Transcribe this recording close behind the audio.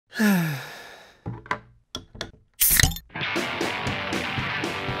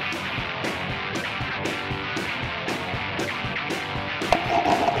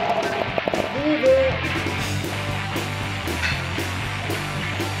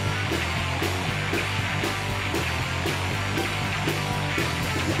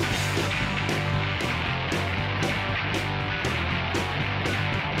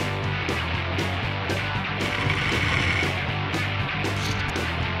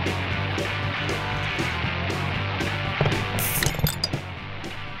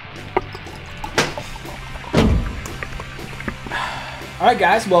All right,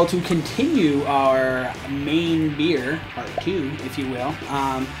 guys. Well, to continue our main beer, part 2, if you will.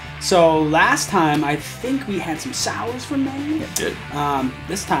 So last time, I think we had some sours from Maine. It did.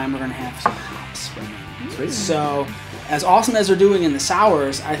 This time, we're going to have some hops from Maine. Sweet. So, as awesome as they're doing in the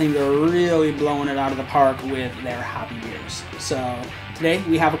sours, I think they're really blowing it out of the park with their hoppy beers. So, today,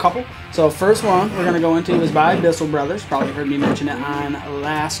 we have a couple. So, first one we're going to go into is by Bissell Brothers. Probably heard me mention it on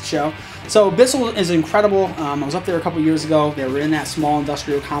last show. So Bissell is incredible. I was up there a couple years ago. They were in that small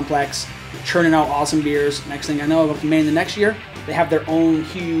industrial complex, churning out awesome beers. Next thing I know, I go up to Maine the next year. They have their own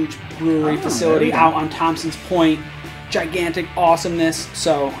huge brewery facility out on Thompson's Point. Gigantic awesomeness.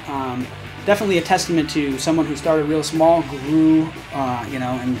 So definitely a testament to someone who started real small, grew,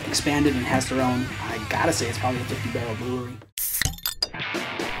 and expanded and has their own. I gotta say, it's probably a 50-barrel brewery.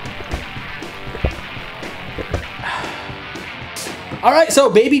 All right, so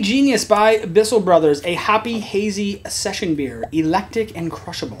Baby Genius by Bissell Brothers, a hoppy, hazy session beer, electric and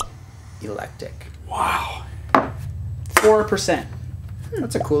crushable. Electric. Wow. 4%.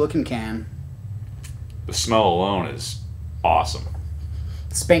 That's a cool looking can. The smell alone is awesome.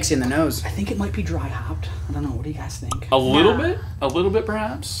 Spanks you in the nose. I think it might be dry hopped. I don't know. What do you guys think? A little bit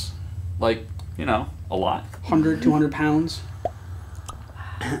perhaps. Like, a lot. 100, 200 pounds.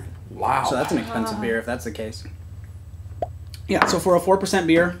 Wow. So that's an expensive beer if that's the case. Yeah, so for a 4%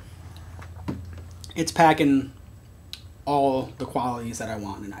 beer, it's packing all the qualities that I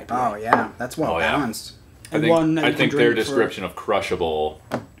want in an IPA. Oh, yeah. That's well balanced. I think their description of crushable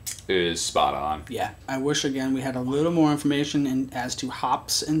is spot on. Yeah. I wish, again, we had a little more information as to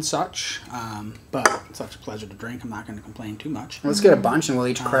hops and such, but it's such a pleasure to drink. I'm not going to complain too much. Let's get a bunch and we'll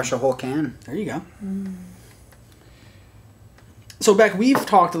each crush a whole can. There you go. So, Beck, we've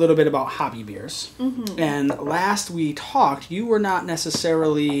talked a little bit about hobby beers. And last we talked, you were not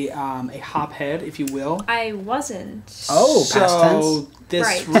necessarily a hop head, if you will. I wasn't. Oh, past tense. So,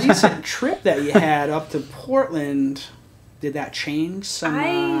 this recent trip that you had up to Portland, did that change some?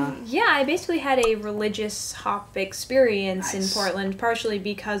 I basically had a religious hop experience in Portland, partially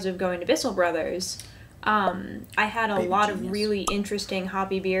because of going to Bissell Brothers. I had a lot of really interesting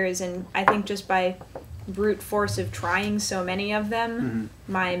hoppy beers, and I think just by brute force of trying so many of them,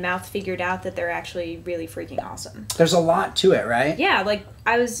 my mouth figured out that they're actually really freaking awesome. There's a lot to it, right? Yeah, like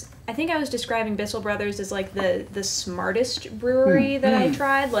I think I was describing Bissell Brothers as like the smartest brewery that I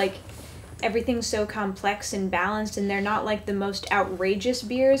tried. Like everything's so complex and balanced, and they're not like the most outrageous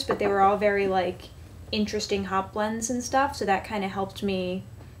beers, but they were all very like interesting hop blends and stuff. So that kind of helped me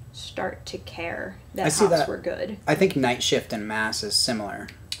start to care that hops were good. I think Night Shift and Mass is similar.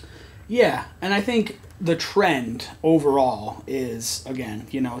 Yeah, and I think the trend overall is, again,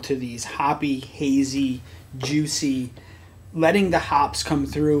 to these hoppy, hazy, juicy, letting the hops come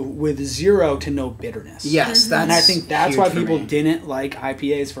through with 0 to no bitterness. Yes, that's and I think that's why people me. didn't like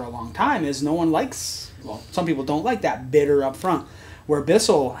IPAs for a long time, is no one likes, well, some people don't like that bitter up front, where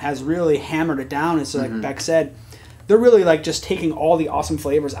Bissell has really hammered it down. It's like Beck said, they're really like just taking all the awesome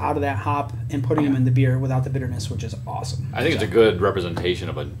flavors out of that hop and putting them in the beer without the bitterness, which is awesome. I think it's a good representation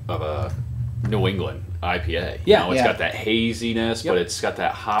of a New England IPA. It's got that haziness, but it's got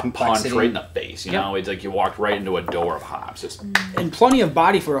that hop complexity. punch right in the face. It's like you walked right into a door of hops. And plenty of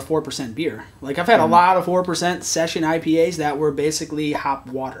body for a 4% beer. Like I've had a lot of 4% session IPAs that were basically hop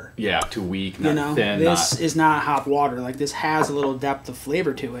water. Yeah, too weak, not thin. This is not hop water. Like this has a little depth of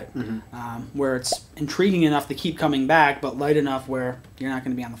flavor to it, where it's intriguing enough to keep coming back, but light enough where you're not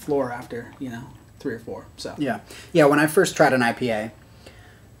going to be on the floor after 3 or 4. So yeah. When I first tried an IPA,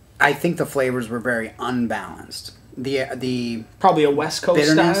 I think the flavors were very unbalanced. The probably a West Coast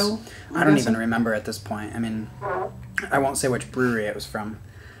bitterness, style. I don't even remember at this point. I mean, I won't say which brewery it was from,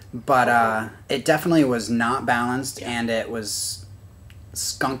 but it definitely was not balanced, and it was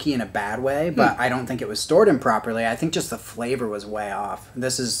skunky in a bad way, but I don't think it was stored improperly. I think just the flavor was way off.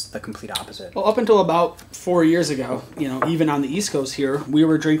 This is the complete opposite. Well, up until about 4 years ago, even on the East Coast here, we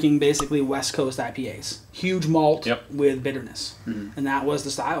were drinking basically West Coast IPAs. Huge malt with bitterness. And that was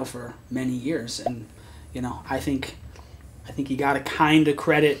the style for many years. And, I think I think you got to kind of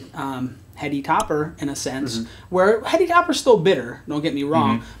credit Heady Topper in a sense, where Heady Topper's still bitter, don't get me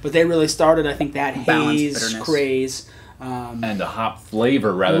wrong, but they really started, I think, that haze craze. And the hop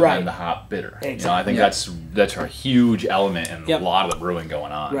flavor rather than the hop bitter. Exactly. You know, I think that's a huge element in a lot of the brewing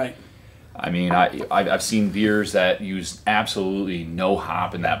going on. Right. I mean, I've seen beers that use absolutely no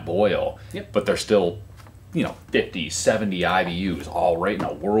hop in that boil, but they're still, 50, 70 IBUs, all right in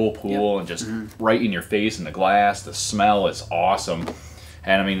a whirlpool and just right in your face in the glass. The smell is awesome.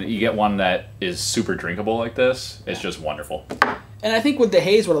 And I mean, you get one that is super drinkable like this, it's just wonderful. And I think with the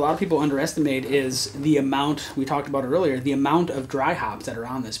haze, what a lot of people underestimate is the amount, we talked about it earlier, the amount of dry hops that are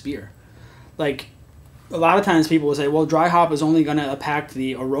on this beer. Like, a lot of times people will say, well, dry hop is only going to impact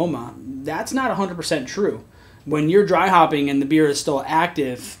the aroma. That's not 100% true. When you're dry hopping and the beer is still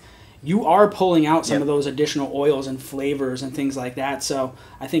active, you are pulling out some of those additional oils and flavors and things like that. So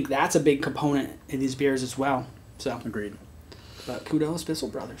I think that's a big component in these beers as well. So Agreed. But kudos, Bissell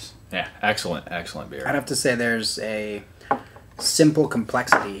Brothers. Yeah, excellent beer. I'd have to say there's a simple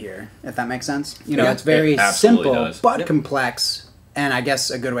complexity here, if that makes sense. It's very simple, but complex. And I guess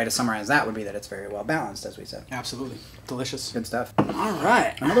a good way to summarize that would be that it's very well balanced, as we said. Absolutely. Delicious. Good stuff. All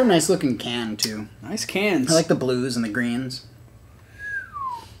right. Another nice looking can, too. Nice cans. I like the blues and the greens.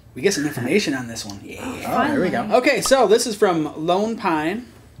 We get some information on this one. Yeah. Oh, there we go. Okay, so this is from Lone Pine,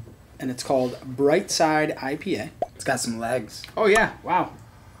 and it's called Brightside IPA. It's got some legs. Oh, yeah. Wow.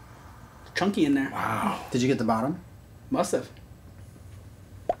 Chunky in there. Wow. Did you get the bottom? Must have.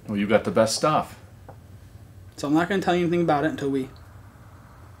 Well, you got the best stuff. So I'm not going to tell you anything about it until we...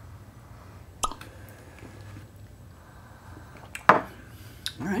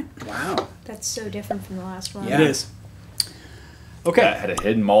 All right. Wow. That's so different from the last one. Yeah. It is. Okay. It had a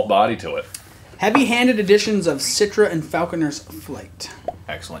hidden malt body to it. Heavy-handed additions of Citra and Falconer's Flight.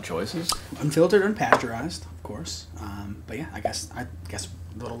 Excellent choices. Unfiltered and pasteurized, of course. But yeah, I guess a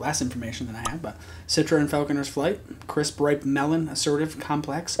little less information than I had. But Citra and Falconer's Flight, crisp, ripe melon, assertive,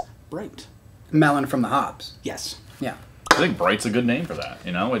 complex, bright. Melon from the hops. Yes. Yeah. I think bright's a good name for that.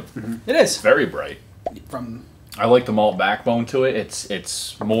 It is. It's very bright. I like the malt backbone to it.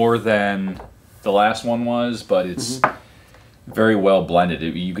 It's more than the last one was, but it's very well blended.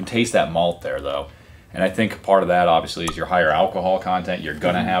 You can taste that malt there, though. And I think part of that, obviously, is your higher alcohol content. You're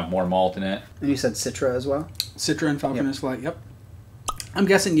going to have more malt in it. And you said Citra as well? Citra and Falconer's Flight, yep. I'm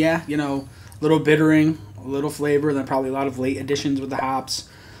guessing, a little bittering, a little flavor, then probably a lot of late additions with the hops.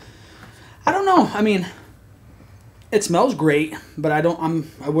 I don't know. I mean, it smells great, but I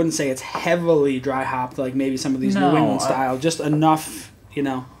wouldn't say it's heavily dry hopped like maybe some of these New England style. Just enough,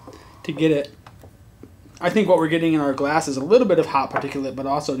 to get it. I think what we're getting in our glass is a little bit of hop particulate, but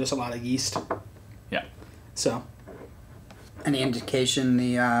also just a lot of yeast. Yeah. So. Any indication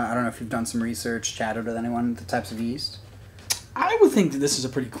I don't know if you've done some research, chatted with anyone, the types of yeast? I would think that this is a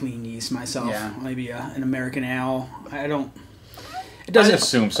pretty clean yeast myself. Yeah. Maybe an American ale. It doesn't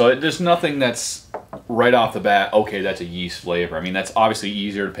assume so. There's nothing that's right off the bat, okay, that's a yeast flavor. I mean, that's obviously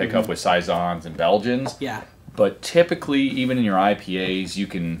easier to pick up with Saisons and Belgians. Yeah. But typically, even in your IPAs, you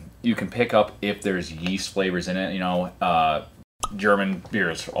can pick up if there's yeast flavors in it. German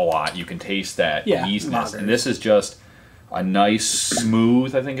beers a lot. You can taste that yeastness. And this is just a nice,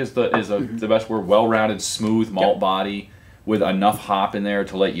 smooth, I think is the best word, well-rounded, smooth malt body with enough hop in there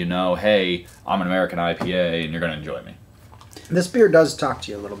to let you know, hey, I'm an American IPA and you're going to enjoy me. This beer does talk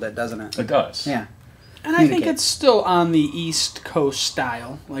to you a little bit, doesn't it? It does. Yeah. And I think it's still on the East Coast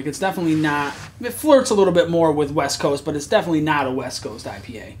style. Like, it's definitely not... It flirts a little bit more with West Coast, but it's definitely not a West Coast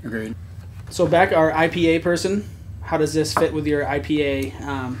IPA. Agreed. So, Beck, our IPA person, how does this fit with your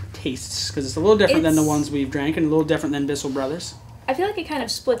IPA tastes? Because it's a little different than the ones we've drank and a little different than Bissell Brothers. I feel like it kind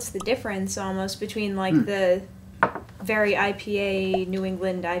of splits the difference almost between, the very IPA, New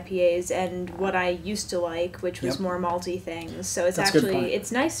England IPAs, and what I used to like, which was more malty things. So it's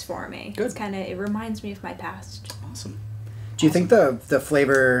it's nice for me. Good. It reminds me of my past. Awesome. Do you think the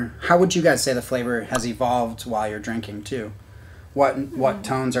flavor, how would you guys say the flavor has evolved while you're drinking too? What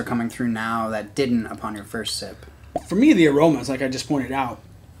tones are coming through now that didn't upon your first sip? For me, the aromas, like I just pointed out,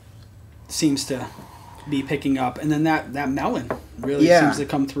 seems to be picking up. And then that melon really seems to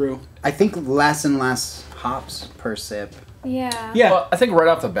come through. I think less and less hops per sip. Yeah. Yeah. Well, I think right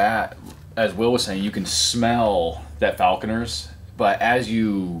off the bat, as Will was saying, you can smell that Falconer's, but as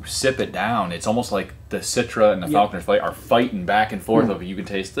you sip it down, it's almost like the Citra and the Falconer's Flight are fighting back and forth over you can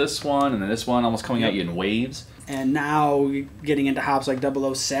taste this one and then this one almost coming at you in waves. And now getting into hops like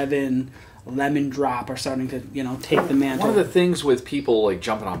 007, Lemon Drop are starting to, take the mantle. One of the things with people like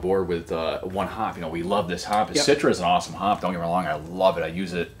jumping on board with one hop, we love this hop. Citra is an awesome hop. Don't get me wrong, I love it. I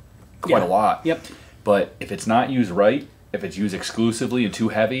use it quite a lot. Yep. But if it's not used right, if it's used exclusively and too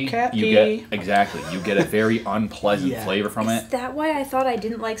heavy, you get a very unpleasant flavor from it. Is that why I thought I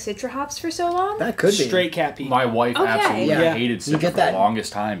didn't like Citra hops for so long? That could be. Straight cat pee. My wife absolutely hated Citra for the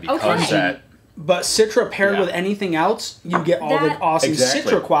longest time because that. But Citra paired with anything else, you get all the awesome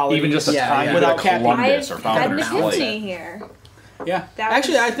Citra quality. Even just a tiny bit of Columbus or Falconer Slate. Here. Yeah.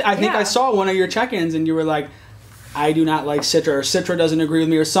 Actually, I think I saw one of your check-ins and you were like, I do not like Citra, or Citra doesn't agree with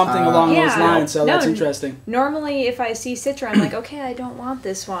me, or something along those lines, so that's interesting. Normally, if I see Citra, I'm like, okay, I don't want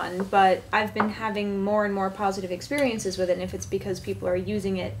this one, but I've been having more and more positive experiences with it, and if it's because people are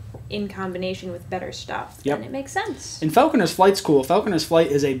using it in combination with better stuff, then it makes sense. And Falconer's Flight's cool. Falconer's Flight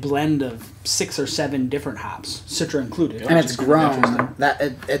is a blend of 6 or 7 different hops, Citra included. And it's grown.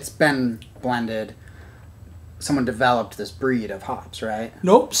 It's been blended. Someone developed this breed of hops, right?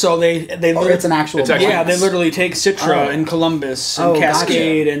 Nope. So they it's an actual. They literally take Citra and Columbus and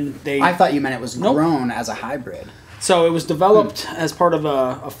Cascade, and they. I thought you meant it was grown as a hybrid. So it was developed as part of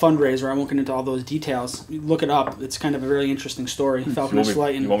a fundraiser. I won't get into all those details. Look it up. It's kind of a really interesting story. Falconer's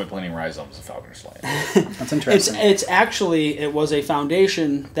Flight. You won't be planting rhizomes of Falconer's Flight. That's interesting. It was a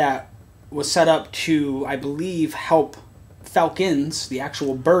foundation that was set up to, I believe, help falcons, the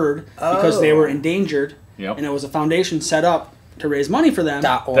actual bird, because they were endangered. Yep. And it was a foundation set up to raise money for them.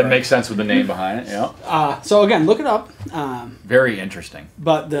 That makes sense with the name behind it. Yeah. So again, look it up. Very interesting.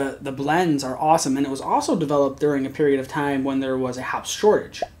 But the blends are awesome, and it was also developed during a period of time when there was a hop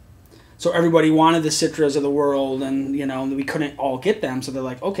shortage. So everybody wanted the Citras of the world, and we couldn't all get them. So they're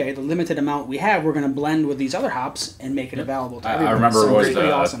like, okay, the limited amount we have, we're going to blend with these other hops and make it available to everyone. I remember it was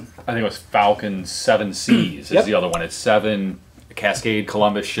awesome. I think it was Falcon 7 C's is the other one. It's 7. Cascade,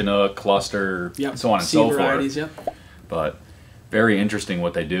 Columbus, Chinook, Cluster, so on and so forth. But very interesting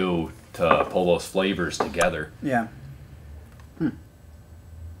what they do to pull those flavors together. Yeah.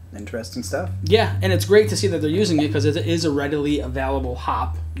 Interesting stuff. Yeah, and it's great to see that they're using it because it is a readily available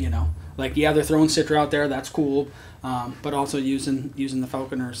hop. Like they're throwing Citra out there. That's cool. But also using the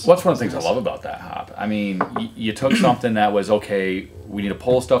Falconers. What's one of the things I love about that hop? I mean, you took something that was, okay, we need to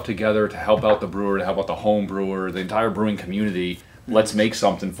pull stuff together to help out the brewer, to help out the home brewer, the entire brewing community. Let's make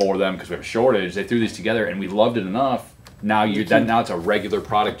something for them because we have a shortage. They threw these together and we loved it enough. Now it's a regular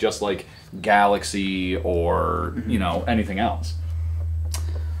product just like Galaxy or, anything else.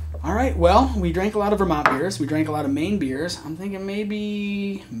 All right, well, we drank a lot of Vermont beers. We drank a lot of Maine beers. I'm thinking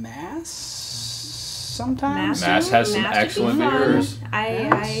maybe Mass sometimes. Mass has some excellent beers.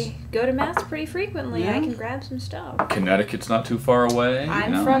 I go to Mass pretty frequently. I can grab some stuff. Connecticut's not too far away.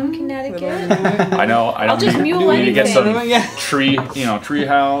 I'm from Connecticut. I know. I'll just mule anything. You need to get some tree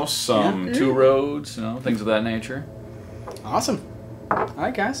house, some Two Roads, things of that nature. Awesome. All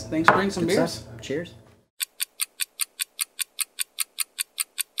right, guys. Thanks for bringing some beers. Stuff. Cheers.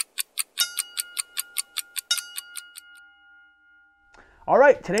 All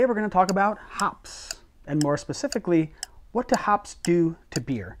right, today we're going to talk about hops, and more specifically, what do hops do to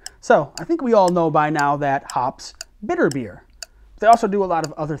beer? So, I think we all know by now that hops bitter beer. They also do a lot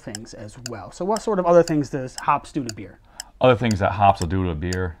of other things as well. So what sort of other things does hops do to beer? Other things that hops will do to a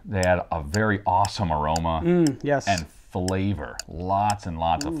beer, they add a very awesome aroma and flavor. Lots and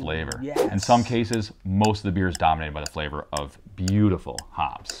lots of flavor. Yes. In some cases, most of the beer is dominated by the flavor of beautiful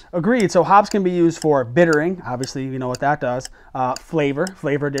hops. Agreed. So hops can be used for bittering. Obviously, you know what that does. Flavor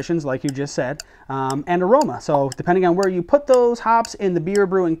additions, like you just said, and aroma. So depending on where you put those hops in the beer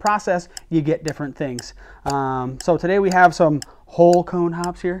brewing process, you get different things. So today we have some whole cone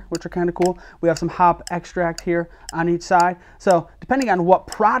hops here, which are kind of cool. We have some hop extract here on each side. So depending on what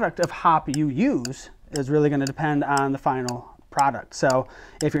product of hop you use is really going to depend on the final product. So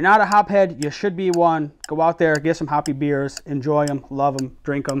if you're not a hop head, you should be one. Go out there, get some hoppy beers, enjoy them, love them,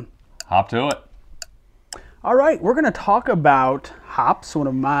 drink them. Hop to it. All right, we're going to talk about hops, one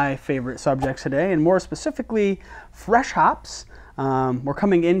of my favorite subjects today, and more specifically, fresh hops. We're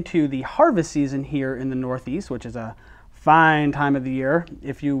coming into the harvest season here in the Northeast, which is a fine time of the year,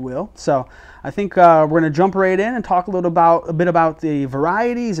 if you will. So I think we're going to jump right in and talk a bit about the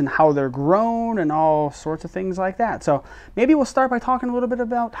varieties and how they're grown and all sorts of things like that. So maybe we'll start by talking a little bit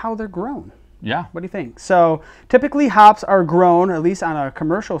about how they're grown. Yeah. What do you think? So typically hops are grown, at least on a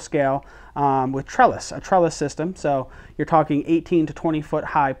commercial scale, with a trellis system. So you're talking 18 to 20 foot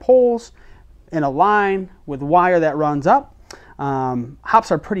high poles in a line with wire that runs up. Hops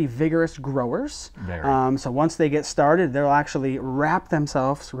are pretty vigorous growers. So once they get started, they'll actually wrap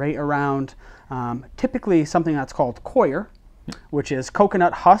themselves right around typically something that's called coir. which is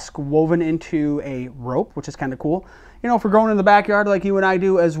coconut husk woven into a rope, which is kind of cool. You know, if we're growing in the backyard like you and I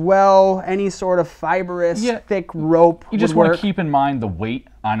do as well, any sort of fibrous, thick rope You just want to keep in mind the weight.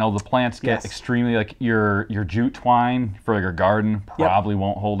 I know the plants get extremely, like your jute twine for your garden probably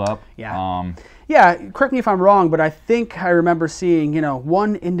won't hold up. Yeah. Yeah, correct me if I'm wrong, but I think I remember seeing, you know,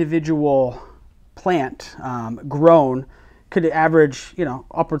 one individual plant grown could average, you know,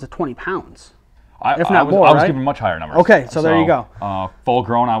 upwards of 20 pounds. If not more, I was right? given much higher numbers. Okay, so there you go. Full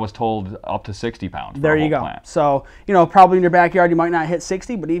grown, I was told up to 60 pounds. There you go. Plant. So, you know, probably in your backyard you might not hit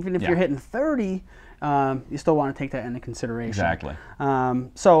 60, but even if you're hitting 30, you still want to take that into consideration. Exactly.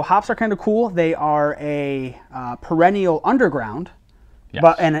 So hops are kind of cool. They are a perennial underground,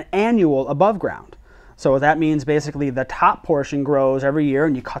 but an annual above ground. So that means basically the top portion grows every year,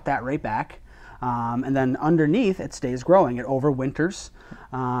 and you cut that right back. And then underneath, it stays growing. It overwinters.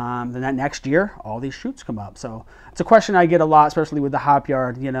 Then that next year, all these shoots come up. So it's a question I get a lot, especially with the hop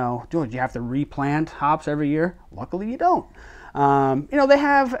yard. You know, do you have to replant hops every year? Luckily, you don't. You know, they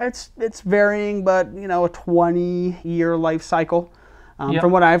have, it's varying, but, you know, a 20-year life cycle.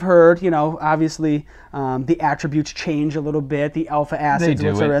 From what I've heard, you know, obviously the attributes change a little bit. The alpha acids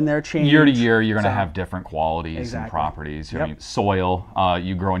which are in there change. Year to year, you're going to have different qualities and properties. I mean, soil,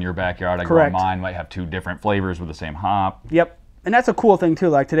 you grow in your backyard, I grow in mine, might have 2 different flavors with the same hop. Yep. And that's a cool thing, too.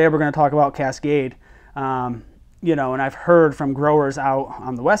 Like today we're going to talk about Cascade. You know, and I've heard from growers out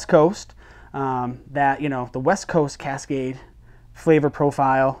on the West Coast that, you know, the West Coast Cascade flavor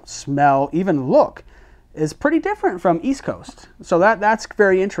profile, smell, even look is pretty different from East Coast. So that's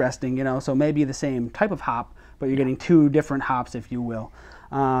very interesting, you know. So maybe the same type of hop, but you're getting 2 different hops, if you will.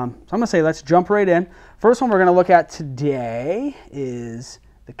 So I'm going to say let's jump right in. First one we're going to look at today is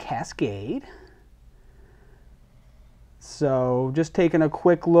the Cascade. So just taking a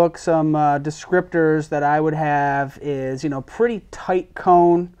quick look, some descriptors that I would have is, you know, pretty tight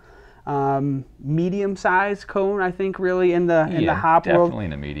cone, medium-sized cone, I think, really in the hop world. Definitely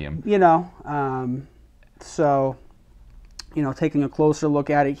in a medium. You know, so, you know, taking a closer look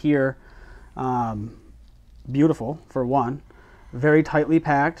at it here, beautiful for one, very tightly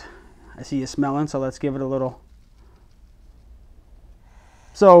packed. I see you smelling, so let's give it a little.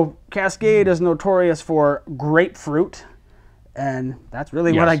 So Cascade is notorious for grapefruit, and that's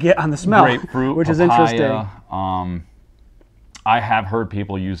really what I get on the smell, grapefruit, which papaya, is interesting. I have heard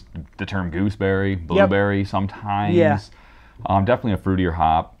people use the term gooseberry, blueberry sometimes. Yeah. Definitely a fruitier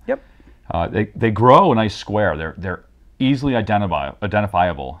hop. Yep. They grow a nice square. They're easily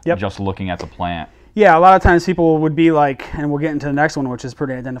identifiable just looking at the plant. Yeah, a lot of times people would be like, and we'll get into the next one, which is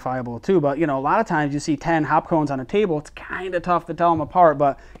pretty identifiable too, but, you know, a lot of times you see 10 hop cones on a table. It's kind of tough to tell them apart,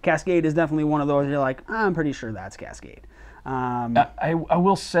 but Cascade is definitely one of those you're like, I'm pretty sure that's Cascade. I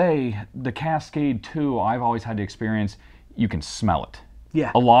will say the Cascade too, I've always had the experience, you can smell it.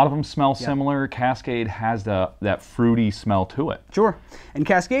 Yeah. A lot of them smell similar. Cascade has that fruity smell to it. Sure. And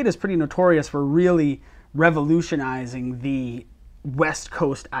Cascade is pretty notorious for really revolutionizing the West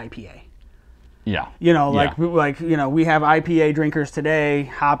Coast IPA. Yeah. You know, like you know, we have IPA drinkers today,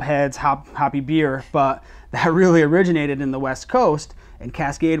 hop heads, hoppy beer, but that really originated in the West Coast, and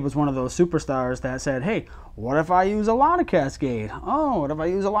Cascade was one of those superstars that said, hey, what if I use a lot of Cascade? Oh, what if I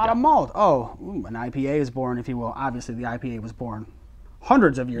use a lot of malt? Oh, an IPA is born, if you will. Obviously, the IPA was born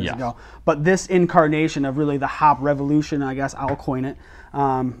hundreds of years ago, but this incarnation of really the hop revolution, I guess I'll coin it,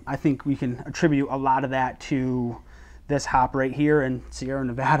 I think we can attribute a lot of that to this hop right here and Sierra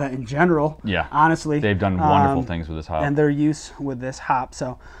Nevada in general. Yeah, honestly, they've done wonderful things with this hop and their use with this hop.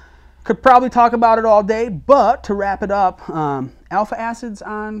 So could probably talk about it all day, but to wrap it up, alpha acids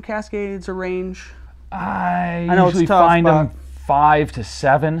on Cascades a range. I know usually it's tough, find them 5 to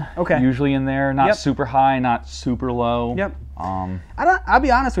 7. Okay. Usually in there, not super high, not super low. Yep. I'll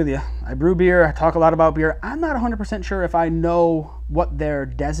be honest with you. I brew beer. I talk a lot about beer. I'm not 100% sure if I know what their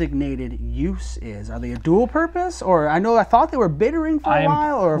designated use is. Are they a dual purpose, or I thought they were bittering for a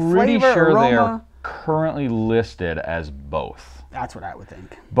while, or I'm pretty flavor, sure aroma. they are currently listed as both. That's what I would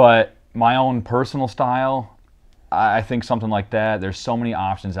think. But my own personal style, I think something like that. There's so many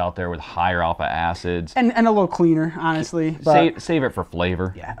options out there with higher alpha acids, and a little cleaner, honestly. But save it for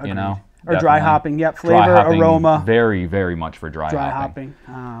flavor. Yeah, you know. Or dry hopping, flavor, dry hopping, aroma. Very, very much for dry hopping.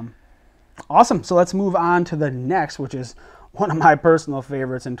 Awesome. So let's move on to the next, which is one of my personal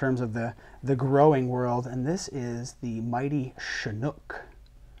favorites in terms of the growing world, and this is the mighty Chinook.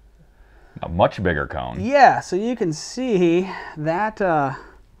 A much bigger cone. Yeah, so you can see that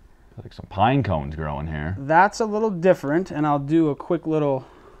like some pine cones growing here. That's a little different, and I'll do a quick little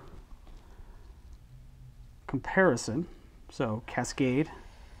comparison. So Cascade,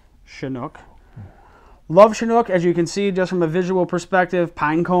 Chinook. Love Chinook, as you can see, just from a visual perspective,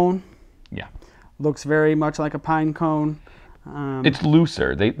 pine cone. Yeah. Looks very much like a pine cone. It's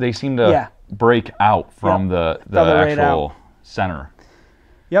looser. They seem to break out from the actual center.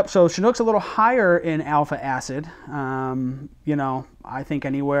 Yep, so Chinook's a little higher in alpha acid. You know, I think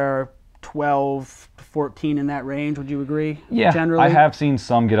anywhere 12 to 14 in that range. Would you agree? Yeah, generally? I have seen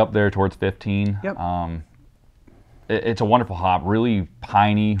some get up there towards 15. Yep. It's a wonderful hop, really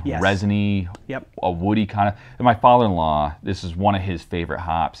piney, resiny, a woody kind of. And my father-in-law, this is one of his favorite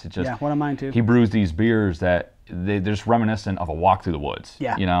hops. It's just, one of mine too. He brews these beers that they're just reminiscent of a walk through the woods.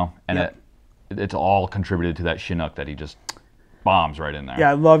 Yeah. You know, and it's all contributed to that Chinook that he just bombs right in there. Yeah,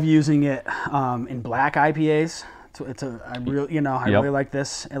 I love using it in black IPAs. I really like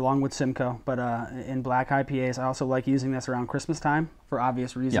this along with Simcoe, but in black IPAs, I also like using this around Christmas time for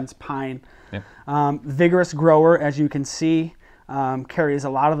obvious reasons. Pine, vigorous grower, as you can see, carries a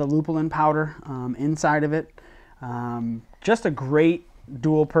lot of the lupulin powder inside of it. Just a great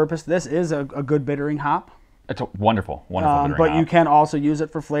dual purpose. This is a good bittering hop. It's a wonderful bittering but hop. you can also use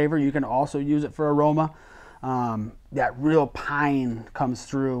it for flavor. You can also use it for aroma. That real pine comes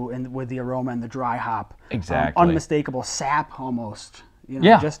through with the aroma and the dry hop. Exactly. Unmistakable sap almost. You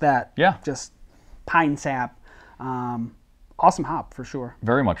know, just that. Yeah. Just pine sap. Awesome hop for sure.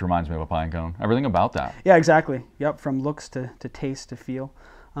 Very much reminds me of a pine cone. Everything about that. Yeah, exactly. Yep, from looks to taste to feel.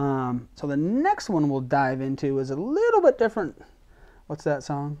 So the next one we'll dive into is a little bit different. What's that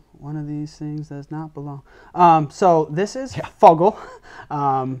song? One of these things does not belong. So this is Fuggle.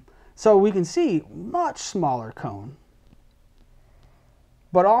 So we can see much smaller cone,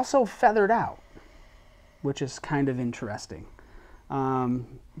 but also feathered out, which is kind of interesting.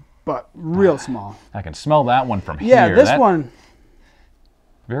 But real small. I can smell that one from here. Yeah, this one.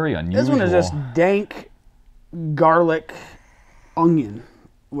 Very unusual. This one is just dank garlic onion,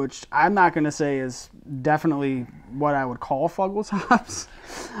 which I'm not going to say is definitely what I would call Fuggles hops.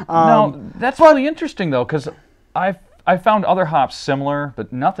 No, that's really interesting though, because I found other hops similar,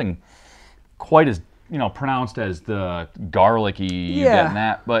 but nothing quite as pronounced as the garlicky you get in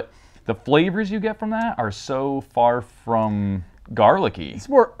that. But the flavors you get from that are so far from garlicky. It's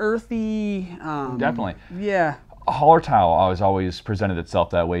more earthy. Definitely. Yeah. Hallertau always presented itself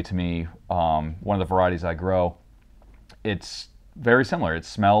that way to me. One of the varieties I grow, it's very similar. It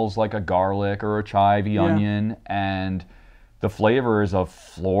smells like a garlic or a chivy onion, and the flavor is a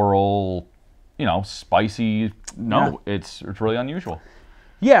floral, spicy. It's really unusual.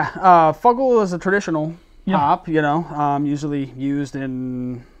 Yeah, Fuggle is a traditional hop, usually used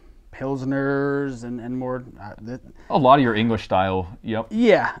in Pilsners and more. A lot of your English style,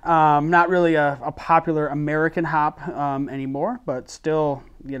 Yeah, not really a popular American hop anymore, but still,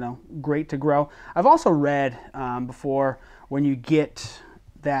 great to grow. I've also read before when you get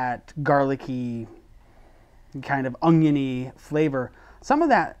that garlicky, kind of oniony flavor, some of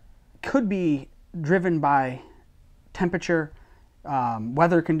that could be driven by temperature,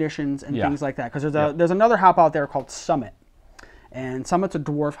 weather conditions, and things like that. Because there's another hop out there called Summit, and Summit's a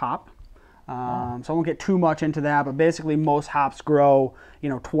dwarf hop. So I won't get too much into that, but basically most hops grow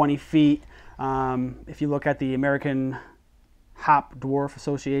 20 feet. If you look at the American Hop Dwarf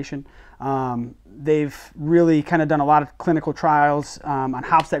Association, they've really kind of done a lot of clinical trials on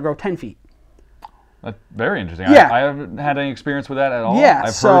hops that grow 10 feet. That's very interesting. Yeah. I haven't had any experience with that at all. Yeah,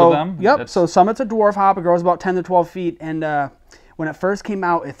 I've heard of them. Yep. So Summit's a dwarf hop. It grows about 10 to 12 feet. And when it first came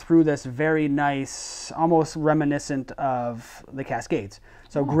out, it threw this very nice, almost reminiscent of the Cascades.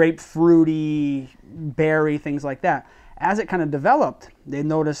 So grapefruity, berry, things like that. As it kind of developed, they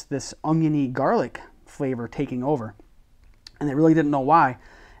noticed this oniony garlic flavor taking over. And they really didn't know why.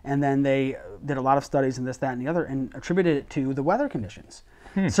 And then they did a lot of studies in this, that, and the other, and attributed it to the weather conditions.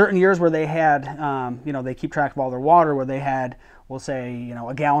 Certain years where they had, they keep track of all their water, where they had, we'll say,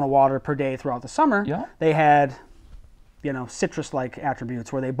 a gallon of water per day throughout the summer. Yeah. They had, citrus-like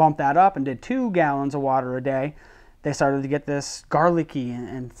attributes where they bumped that up and did 2 gallons of water a day. They started to get this garlicky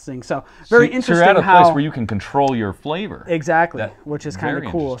and things. So very interesting. So you're at a place where you can control your flavor. Exactly, which is kind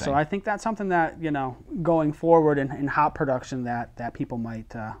of cool. So I think that's something that going forward in hop production that people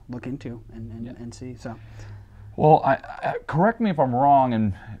might look into and see. So. Well, correct me if I'm wrong,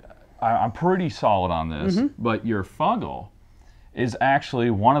 and I'm pretty solid on this, but your Fuggle is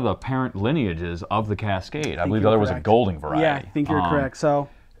actually one of the parent lineages of the Cascade. I believe the other was a Golding variety. Yeah, I think you're correct. So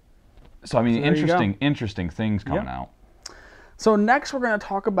I mean, interesting things coming out. So next we're going to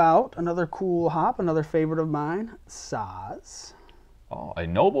talk about another cool hop, another favorite of mine, Saaz. Oh, a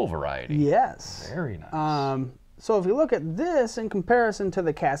noble variety. Yes. Very nice. So if you look at this in comparison to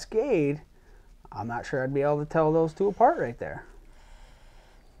the Cascade, I'm not sure I'd be able to tell those two apart right there.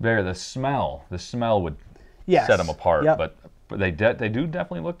 The smell would set them apart, but they do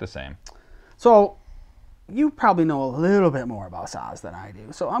definitely look the same. So you probably know a little bit more about Saaz than I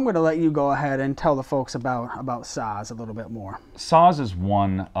do, so I'm going to let you go ahead and tell the folks about Saaz a little bit more. Saaz is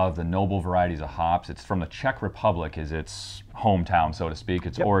one of the noble varieties of hops. It's from the Czech Republic, is its hometown, so to speak,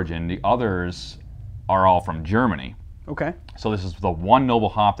 its origin. The others are all from Germany. Okay. So this is the one noble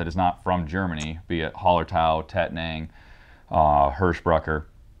hop that is not from Germany, be it Hallertau, Tettnang, Hirschbrucker.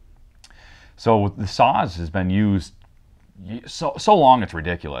 So the Saaz has been used so long it's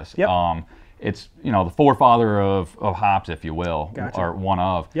ridiculous. Yep. It's, the forefather of hops, if you will, Gotcha. or one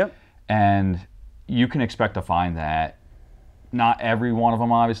of. Yep. And you can expect to find that, not every one of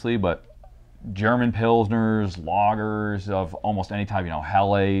them, obviously, but German Pilsners, lagers of almost any type,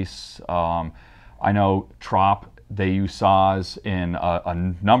 Helles. I know Trop, they use Saaz in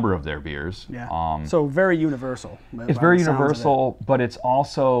a number of their beers. Yeah. So very universal. It's very universal, but it's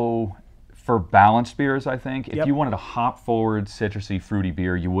also for balanced beers, I think. If you wanted a hop-forward, citrusy, fruity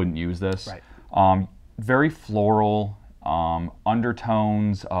beer, you wouldn't use this. Right. Very floral,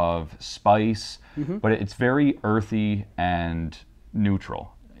 undertones of spice, but it's very earthy and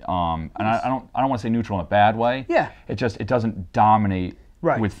neutral. And I don't want to say neutral in a bad way. Yeah. It doesn't dominate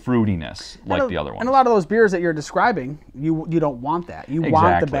with fruitiness like the other ones. And a lot of those beers that you're describing, you don't want that. You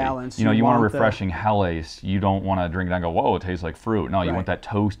want the balance. You want a refreshing Helles. You don't want to drink it and go, whoa, it tastes like fruit. No, you want that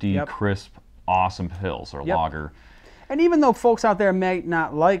toasty, crisp, awesome Pils or lager. And even though folks out there may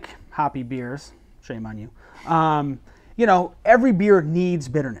not like hoppy beers, shame on you, every beer needs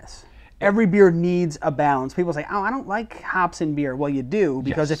bitterness. Every beer needs a balance. People say, oh, I don't like hops in beer. Well, you do,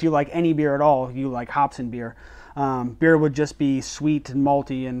 because if you like any beer at all, you like hops in beer. Beer would just be sweet and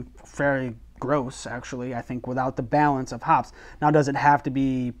malty and very gross, actually, I think, without the balance of hops. Now, does it have to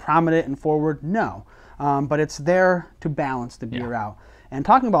be prominent and forward? No. But it's there to balance the beer out. And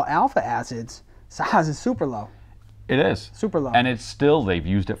talking about alpha acids, Saaz is super low. It is. Super low. And they've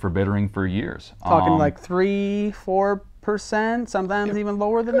used it for bittering for years. Talking like 3-4%, sometimes even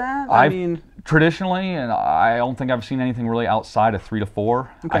lower than that? I mean, traditionally, and I don't think I've seen anything really outside of 3 to 4.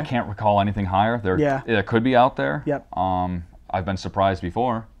 Okay. I can't recall anything higher. It could be out there. Yep. I've been surprised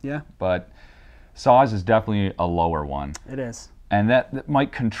before. Yeah. But Saaz is definitely a lower one. It is. And that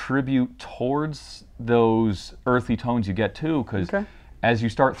might contribute towards those earthy tones you get too, because as you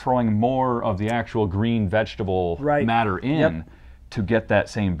start throwing more of the actual green vegetable matter in to get that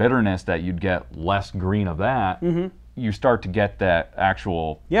same bitterness that you'd get less green of that, you start to get that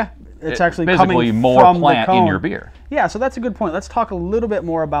actual it's actually physically coming more from plant the cone in your beer. Yeah, so that's a good point. Let's talk a little bit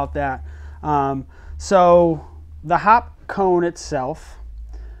more about that. So the hop cone itself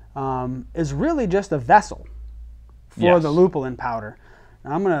is really just a vessel for the lupulin powder.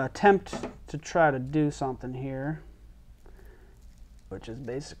 Now I'm going to attempt to try to do something here, which is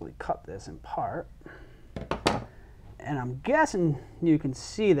basically cut this in part. And I'm guessing you can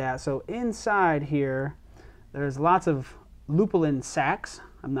see that. So inside here, there's lots of lupulin sacs.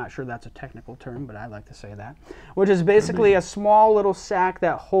 I'm not sure that's a technical term, but I like to say that. Which is basically a small little sac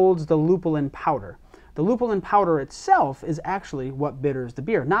that holds the lupulin powder. The lupulin powder itself is actually what bitters the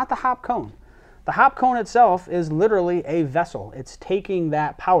beer, not the hop cone. The hop cone itself is literally a vessel. It's taking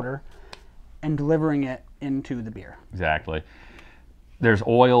that powder and delivering it into the beer. Exactly. There's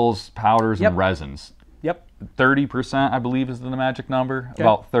oils, powders, and resins. 30%, I believe, is the magic number. Okay.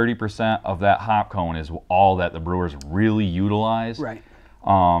 About 30% of that hop cone is all that the brewers really utilize. Right.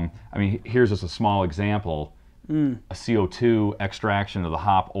 I mean, here's just a small example. A CO2 extraction of the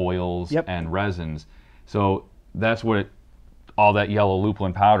hop oils and resins. So that's what all that yellow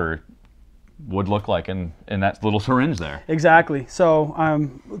lupulin powder would look like in that little syringe there. Exactly. So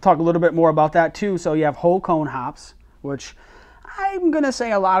we'll talk a little bit more about that too. So you have whole cone hops, which I'm going to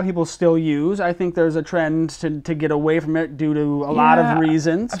say a lot of people still use. I think there's a trend to get away from it due to a lot of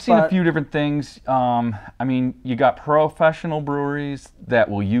reasons. I've seen a few different things. I mean, you got professional breweries that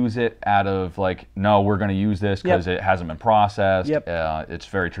will use it out of like, no, we're going to use this because it hasn't been processed. It's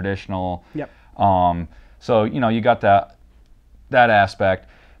very traditional. So, you got that aspect.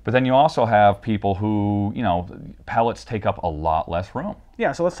 But then you also have people who, pellets take up a lot less room.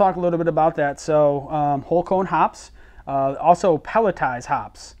 Yeah, so let's talk a little bit about that. So whole cone hops, also pelletized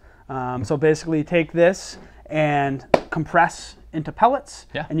hops. So basically take this and compress into pellets,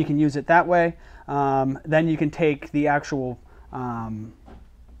 and you can use it that way. Then you can take the actual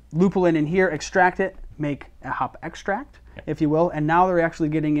lupulin in here, extract it, make a hop extract, if you will. And now they're actually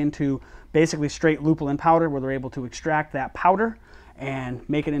getting into basically straight lupulin powder where they're able to extract that powder and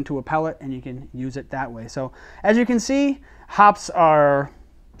make it into a pellet, and you can use it that way. So as you can see, hops are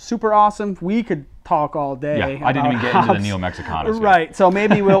super awesome. We could talk all day. Yeah, I didn't even get into the Neo-Mexicanos. Right, so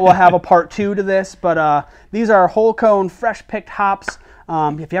maybe we'll have a part 2 to this, but these are whole cone, fresh picked hops.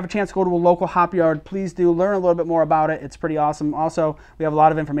 If you have a chance to go to a local hop yard, please do learn a little bit more about it. It's pretty awesome. Also, we have a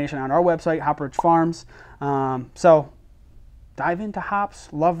lot of information on our website, Hopperidge Farms. So dive into hops,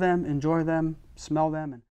 love them, enjoy them, smell them.